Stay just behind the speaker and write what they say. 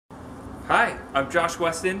Hi, I'm Josh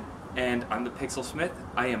Weston, and I'm the Pixelsmith.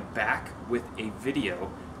 I am back with a video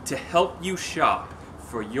to help you shop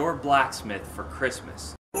for your blacksmith for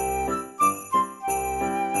Christmas.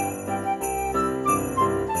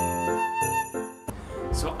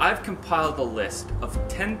 So I've compiled a list of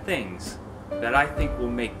 10 things that I think will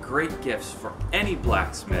make great gifts for any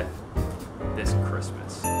blacksmith this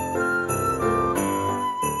Christmas.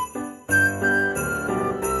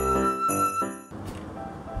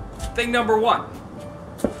 Thing number one,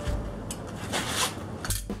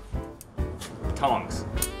 tongs.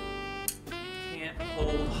 You can't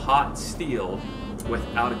hold hot steel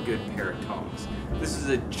without a good pair of tongs. This is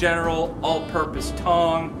a general all-purpose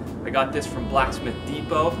tong. I got this from Blacksmith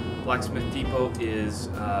Depot. Blacksmith Depot is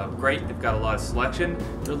great. They've got a lot of selection.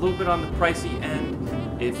 They're a little bit on the pricey end.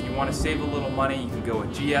 If you want to save a little money, you can go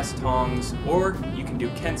with GS tongs, or you can do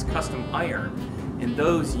Kent's Custom Iron. And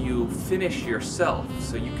those you finish yourself,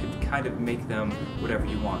 so you could kind of make them whatever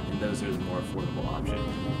you want, and those are the more affordable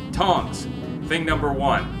option. Tongs, thing number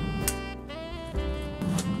one.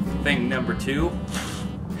 Thing number two,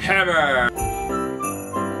 hammer.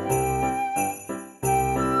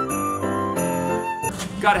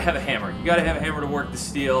 You gotta have a hammer. You gotta have a hammer to work the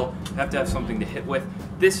steel. You have to have something to hit with.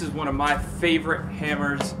 This is one of my favorite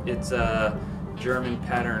hammers. It's a German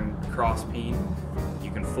pattern cross peen.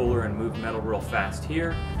 You can fuller and move metal real fast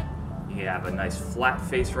here. You have a nice flat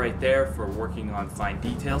face right there for working on fine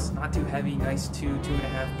details. Not too heavy, nice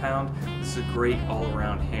 2.5 pound. This is a great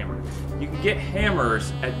all-around hammer. You can get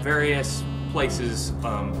hammers at various places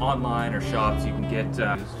online or shops. You can get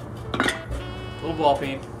little ball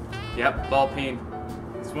peen. Yep, ball peen.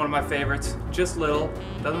 It's one of my favorites. Just little,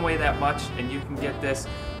 doesn't weigh that much, and you can get this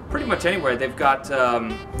pretty much anywhere. They've got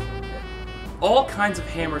all kinds of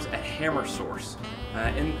hammers at Hammer Source.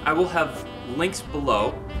 And I will have links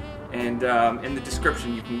below, and in the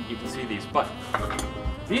description you can see these. But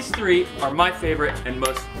these three are my favorite and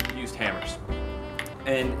most used hammers.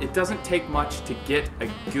 And it doesn't take much to get a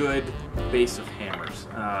good base of hammers.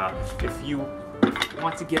 If you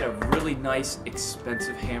want to get a really nice,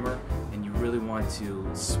 expensive hammer, and you really want to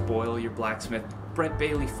spoil your blacksmith, Brent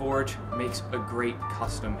Bailey Forge makes a great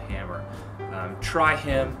custom hammer. Try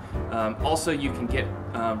him. Also, you can get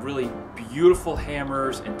really beautiful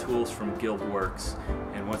hammers and tools from Guildworks.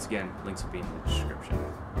 And once again, links will be in the description.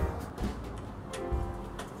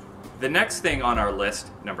 The next thing on our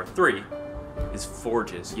list, number three, is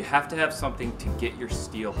forges. You have to have something to get your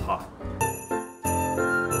steel hot.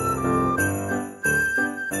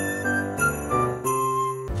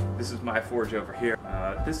 This is my forge over here.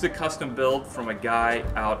 This is a custom build from a guy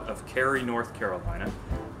out of Cary, North Carolina,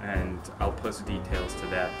 and I'll post details to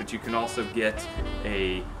that. But you can also get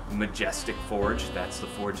a Majestic forge. That's the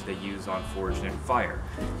forge they use on Forged in Fire.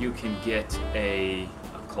 You can get a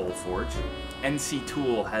coal forge. NC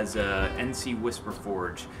Tool has a NC Whisper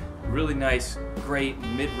forge. Really nice, great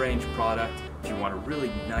mid-range product. If you want a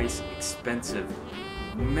really nice, expensive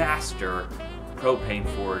master propane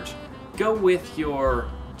forge, go with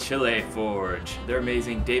your Chile forge. They're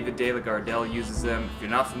amazing. David De La Gardelle uses them. If you're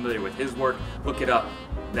not familiar with his work, look it up.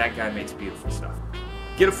 That guy makes beautiful stuff.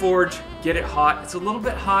 Get a forge, get it hot. It's a little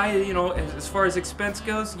bit high, you know, as far as expense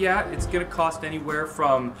goes. Yeah, it's gonna cost anywhere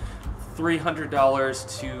from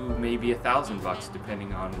 $300 to maybe $1,000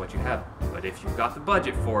 depending on what you have. But if you've got the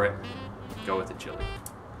budget for it, go with the Chile.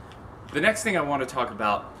 The next thing I want to talk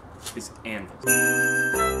about is anvils.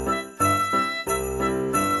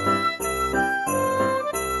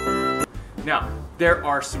 Now, there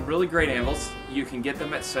are some really great anvils. You can get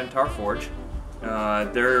them at Centaur Forge.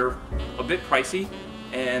 They're a bit pricey,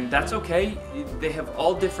 and that's okay. They have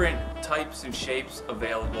all different types and shapes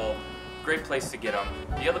available. Great place to get them.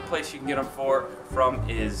 The other place you can get them from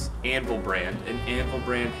is Anvil Brand, and Anvil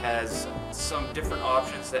Brand has some different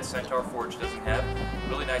options that Centaur Forge doesn't have.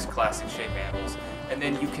 Really nice classic shape anvils. And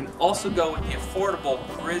then you can also go with the affordable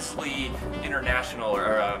Grizzly International,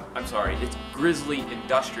 or I'm sorry, it's Grizzly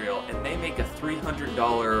Industrial, and they make a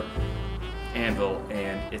 $300 anvil,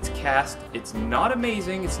 and it's cast. It's not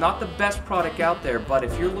amazing, it's not the best product out there, but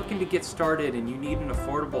if you're looking to get started and you need an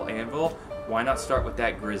affordable anvil, why not start with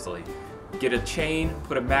that Grizzly? Get a chain,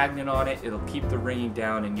 put a magnet on it, it'll keep the ringing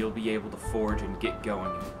down, and you'll be able to forge and get going.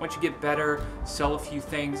 Once you get better, sell a few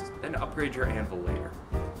things, then upgrade your anvil later.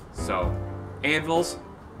 So, anvils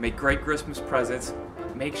make great Christmas presents,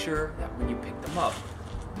 but make sure that when you pick them up,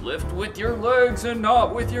 lift with your legs and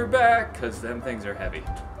not with your back, because them things are heavy.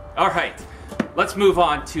 Alright, let's move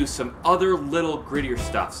on to some other little grittier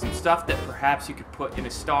stuff. Some stuff that perhaps you could put in a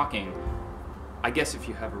stocking, I guess if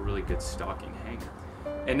you have a really good stocking hanger.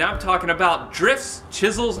 And now I'm talking about drifts,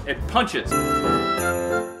 chisels, and punches.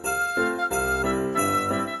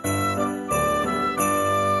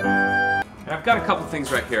 I've got a couple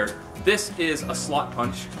things right here. This is a slot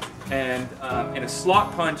punch, and in a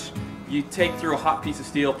slot punch, you take through a hot piece of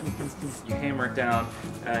steel, you hammer it down,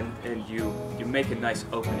 and you make a nice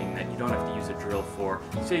opening that you don't have to use a drill for.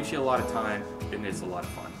 It saves you a lot of time, and it's a lot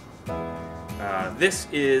of fun. This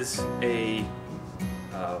is a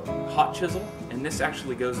hot chisel, and this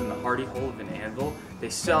actually goes in the hardy hole of an anvil. They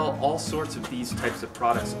sell all sorts of these types of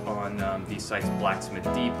products on these sites, Blacksmith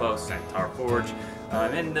Depot, Centaur Forge,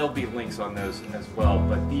 and there'll be links on those as well.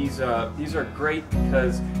 But these are great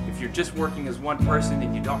because if you're just working as one person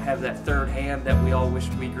and you don't have that third hand that we all wish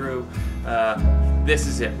we grew, this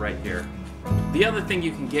is it right here. The other thing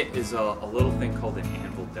you can get is a little thing called an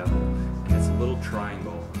anvil devil, and it's a little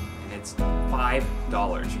triangle. It's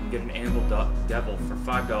 $5. You can get an anvil devil for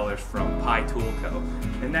 $5 from Pie Tool Co.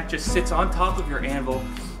 And that just sits on top of your anvil,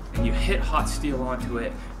 and you hit hot steel onto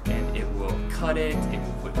it, and it will cut it, it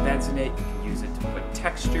will put vents in it, you can use it to put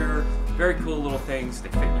texture. Very cool little things, they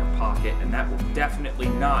fit in your pocket, and that will definitely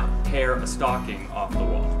not tear a stocking off the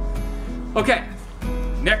wall. Okay,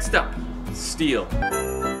 next up, steel.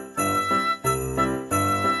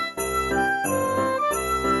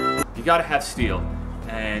 You gotta have steel.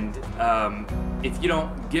 And if you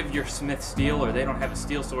don't give your smith steel, or they don't have a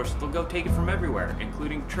steel source, they'll go take it from everywhere,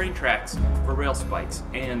 including train tracks for rail spikes.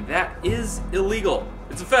 And that is illegal.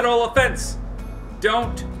 It's a federal offense.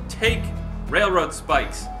 Don't take railroad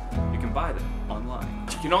spikes. You can buy them online.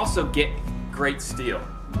 You can also get great steel.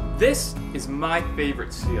 This is my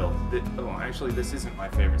favorite steel. Actually, this isn't my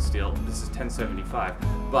favorite steel. This is 1075,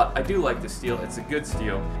 but I do like the steel. It's a good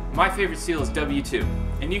steel. My favorite steel is W2,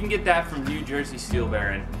 and you can get that from New Jersey Steel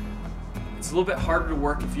Baron. It's a little bit harder to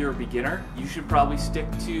work if you're a beginner. You should probably stick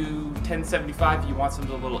to 1075 if you want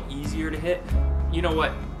something a little easier to hit. You know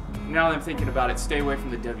what? Now that I'm thinking about it, stay away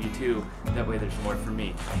from the W2. That way there's more for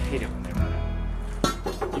me. I hate it when they run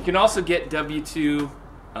out. You can also get W2,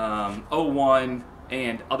 01,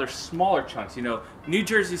 and other smaller chunks. You know, New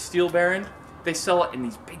Jersey Steel Baron, they sell it in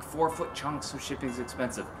these big 4-foot chunks, so shipping's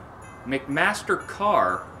expensive. McMaster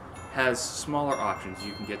Carr has smaller options.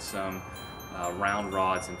 You can get some round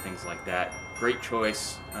rods and things like that. Great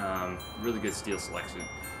choice, really good steel selection.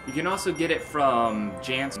 You can also get it from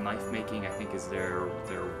Jan's Knife Making, I think is their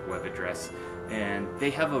web address. And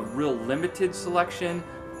they have a real limited selection,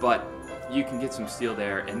 but you can get some steel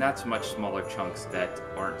there, and that's much smaller chunks that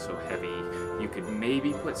aren't so heavy. You could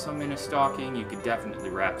maybe put some in a stocking. You could definitely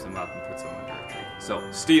wrap them up and put some under a tree. So,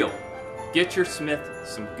 steel. Get your smith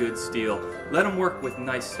some good steel. Let them work with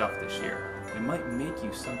nice stuff this year. It might make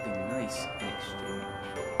you something nice in exchange.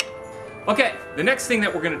 Okay, the next thing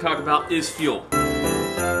that we're going to talk about is fuel.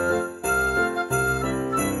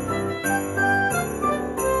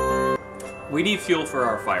 We need fuel for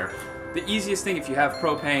our fire. The easiest thing if you have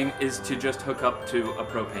propane is to just hook up to a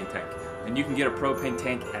propane tank. And you can get a propane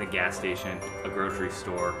tank at a gas station, a grocery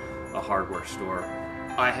store, a hardware store.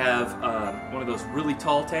 I have one of those really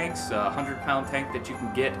tall tanks, a 100-pound tank that you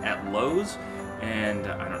can get at Lowe's, and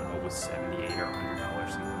I don't know, it was $78 or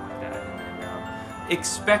 $100, something like that. And then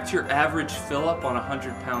expect your average fill-up on a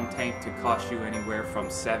 100-pound tank to cost you anywhere from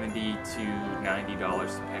 $70 to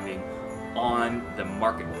 $90, depending on the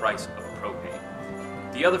market price of propane.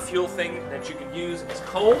 The other fuel thing that you can use is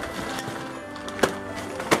coal.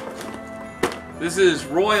 This is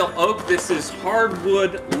Royal Oak. This is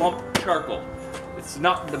hardwood lump charcoal. It's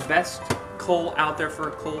not the best coal out there for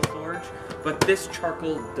a coal forge, but this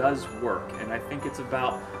charcoal does work, and I think it's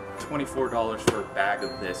about $24 for a bag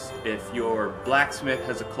of this. If your blacksmith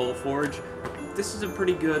has a coal forge, this is a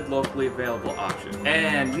pretty good locally available option.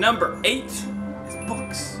 And number 8 is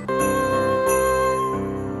books.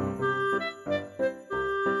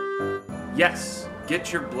 Yes,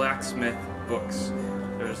 get your blacksmith books.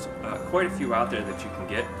 There's quite a few out there that you can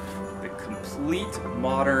get. The Complete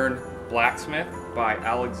Modern Blacksmith by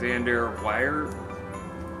Alexander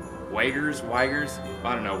Weigers,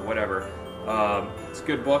 I don't know, whatever. It's a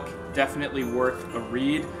good book, definitely worth a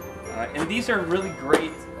read. And these are really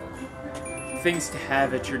great things to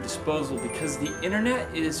have at your disposal because the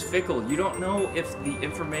internet is fickle. You don't know if the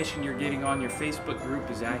information you're getting on your Facebook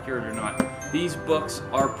group is accurate or not. These books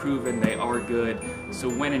are proven, they are good, so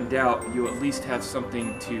when in doubt, you at least have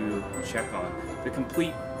something to check on. The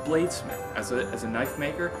Complete Bladesmith, as a knife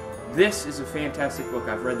maker, this is a fantastic book.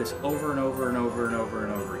 I've read this over and over and over and over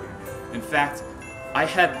and over again. In fact, I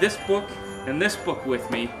had this book and this book with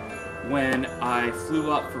me when I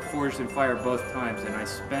flew up for Forged in Fire both times, and I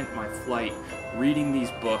spent my flight reading these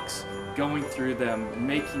books, going through them,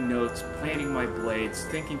 making notes, planning my blades,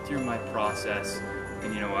 thinking through my process,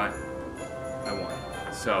 and you know what? I won.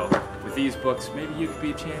 So, with these books, maybe you could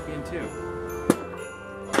be a champion too.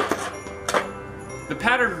 The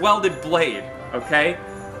patterned welded blade, okay?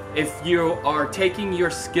 If you are taking your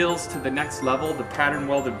skills to the next level, the patterned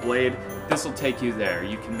welded blade, this will take you there.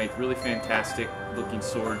 You can make really fantastic looking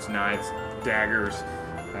swords, knives, daggers,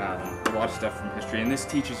 a lot of stuff from history, and this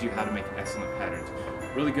teaches you how to make excellent patterns.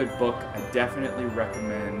 Really good book. I definitely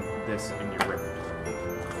recommend this in your rippers.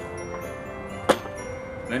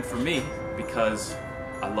 And then for me, because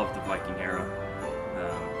I love the Viking era,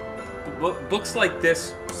 books like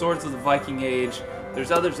this, Swords of the Viking Age, there's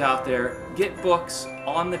others out there. Get books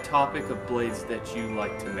on the topic of blades that you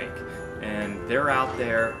like to make, and they're out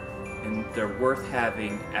there, and they're worth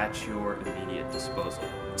having at your immediate disposal.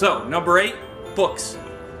 So, number 8, books.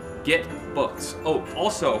 Get books. Oh,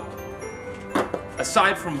 also,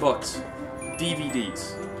 aside from books,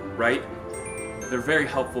 DVDs, right? They're very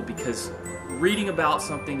helpful because reading about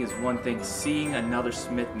something is one thing, seeing another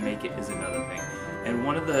smith make it is another thing. And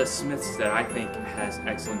one of the smiths that I think has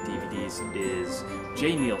excellent DVDs is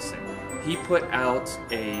Jay Nielsen. He put out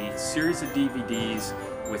a series of DVDs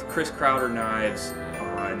with Chris Crowder knives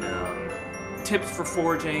on tips for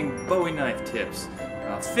forging, Bowie knife tips,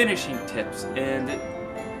 finishing tips, and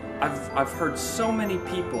I've heard so many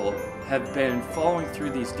people have been following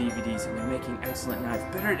through these DVDs and they're making excellent knives.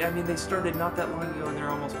 I mean, they started not that long ago and they're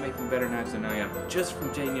almost making better knives than I am, just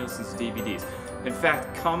from Jay Nielsen's DVDs. In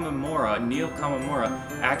fact, Neil Kamamura,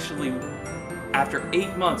 actually, after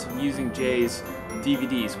 8 months of using Jay's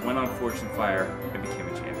DVDs, went on Forged in Fire and became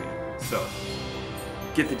a champion. So,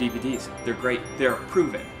 get the DVDs. They're great. They're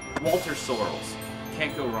proven. Walter Sorrells.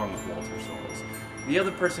 Can't go wrong with Walter Sorrells. The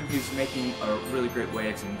other person who's making really great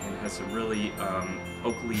waves and has a really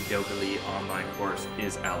Oakley-dokley online course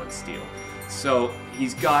is Alex Steele. So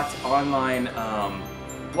he's got online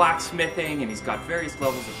blacksmithing and he's got various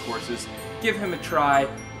levels of courses. Give him a try.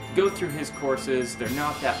 Go through his courses. They're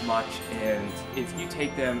not that much, and if you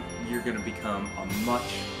take them, you're going to become a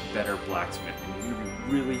much better blacksmith, and you're going to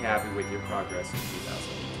be really happy with your progress in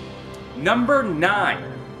 2018. Number 9.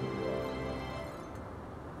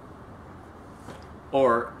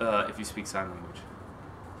 Or, if you speak sign language.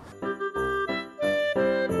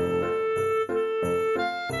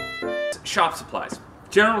 Shop supplies.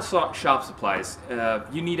 General shop supplies.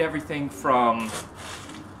 You need everything from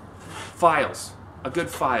files. A good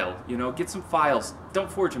file. You know, get some files. Don't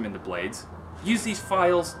forge them into blades. Use these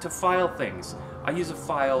files to file things. I use a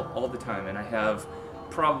file all the time, and I have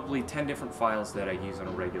probably 10 different files that I use on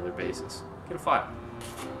a regular basis. Get a file.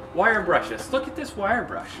 Wire brushes. Look at this wire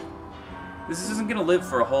brush. This isn't going to live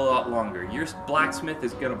for a whole lot longer. Your blacksmith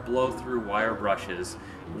is going to blow through wire brushes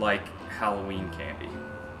like Halloween candy.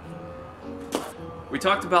 We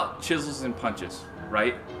talked about chisels and punches,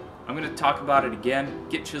 right? I'm going to talk about it again.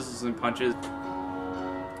 Get chisels and punches.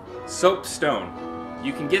 Soapstone.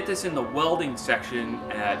 You can get this in the welding section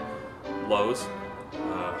at Lowe's,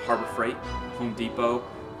 Harbor Freight, Home Depot,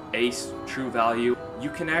 Ace, True Value. You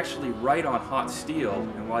can actually write on hot steel,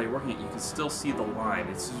 and while you're working it, you can still see the line.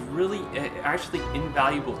 It's really actually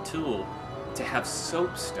invaluable tool to have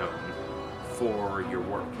soapstone for your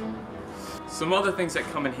work. Some other things that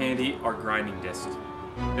come in handy are grinding discs.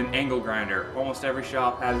 An angle grinder. Almost every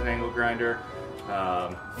shop has an angle grinder.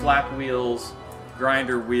 Flat wheels,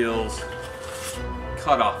 grinder wheels,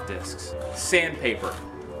 cutoff discs. Sandpaper.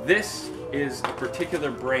 This is a particular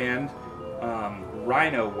brand,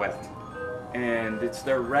 Rhino Wet, and it's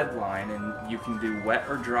their red line, and you can do wet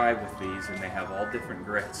or dry with these, and they have all different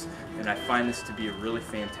grits, and I find this to be a really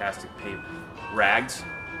fantastic paper. Rags,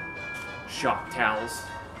 shop towels,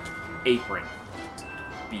 apron,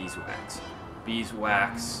 beeswax.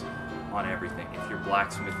 Beeswax on everything. If you're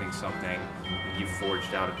blacksmithing something and you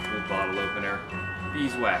forged out a cool bottle opener,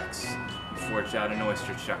 beeswax. You forged out an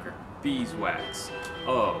oyster shucker, beeswax.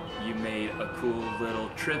 Oh, you made a cool little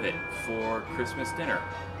trivet for Christmas dinner,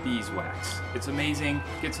 beeswax. It's amazing.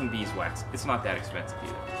 Get some beeswax. It's not that expensive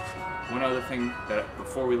either. One other thing that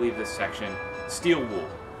before we leave this section, steel wool.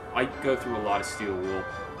 I go through a lot of steel wool.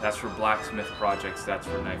 That's for blacksmith projects, that's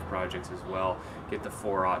for knife projects as well. Get the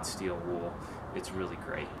 4/0 steel wool. It's really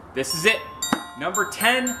great. This is it. Number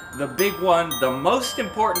 10, the big one, the most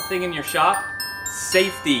important thing in your shop,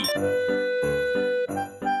 safety.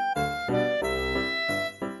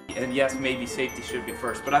 And yes, maybe safety should be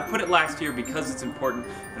first, but I put it last here because it's important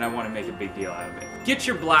and I want to make a big deal out of it. Get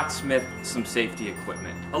your blacksmith some safety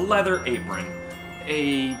equipment. A leather apron,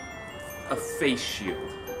 a face shield.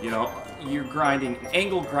 You know, you're grinding,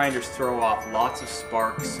 angle grinders throw off lots of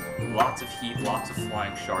sparks, lots of heat, lots of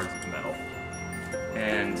flying shards of metal.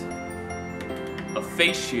 And a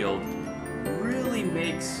face shield really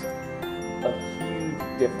makes a huge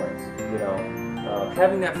difference, you know.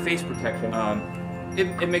 Having that face protection,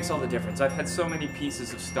 it makes all the difference. I've had so many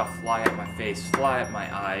pieces of stuff fly at my face, fly at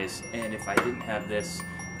my eyes, and if I didn't have this,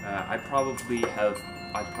 I'd probably be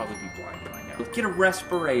blind by now. Get a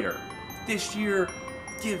respirator. This year,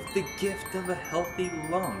 give the gift of a healthy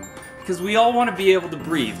lung. Because we all want to be able to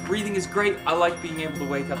breathe. Breathing is great. I like being able to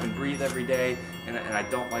wake up and breathe every day, and I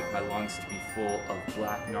don't like my lungs to be full of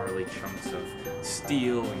black, gnarly chunks of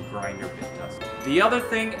steel and grinder bit dust. The other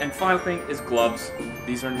thing and final thing is gloves.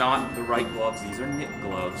 These are not the right gloves. These are knit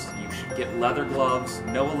gloves. You should get leather gloves,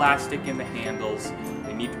 no elastic in the handles.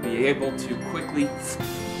 They need to be able to quickly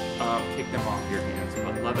kick them off your hands.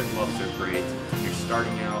 But leather gloves are great. When you're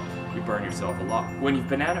starting out, you burn yourself a lot. When you've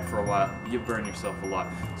been at it for a while, you burn yourself a lot.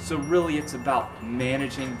 So really it's about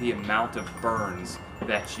managing the amount of burns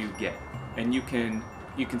that you get. And you can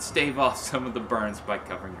stave off some of the burns by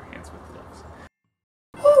covering your hands with gloves.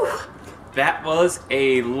 Whew! That was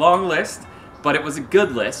a long list, but it was a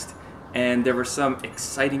good list. And there were some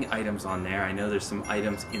exciting items on there. I know there's some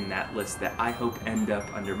items in that list that I hope end up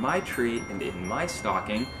under my tree and in my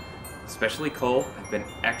stocking. Especially coal. I've been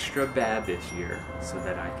extra bad this year so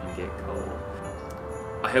that I can get coal.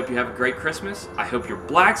 I hope you have a great Christmas. I hope your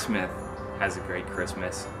blacksmith has a great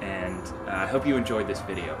Christmas, and I hope you enjoyed this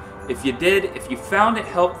video. If you did, if you found it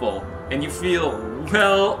helpful, and you feel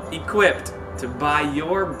well equipped to buy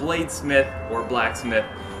your bladesmith or blacksmith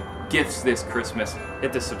gifts this Christmas,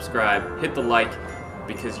 hit the subscribe, hit the like,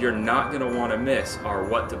 because you're not going to want to miss our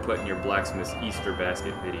what to put in your blacksmith's Easter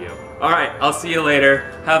basket video. Alright, I'll see you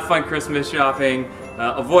later. Have fun Christmas shopping.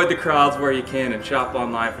 Avoid the crowds where you can and shop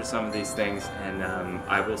online for some of these things. And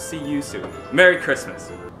I will see you soon. Merry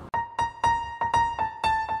Christmas.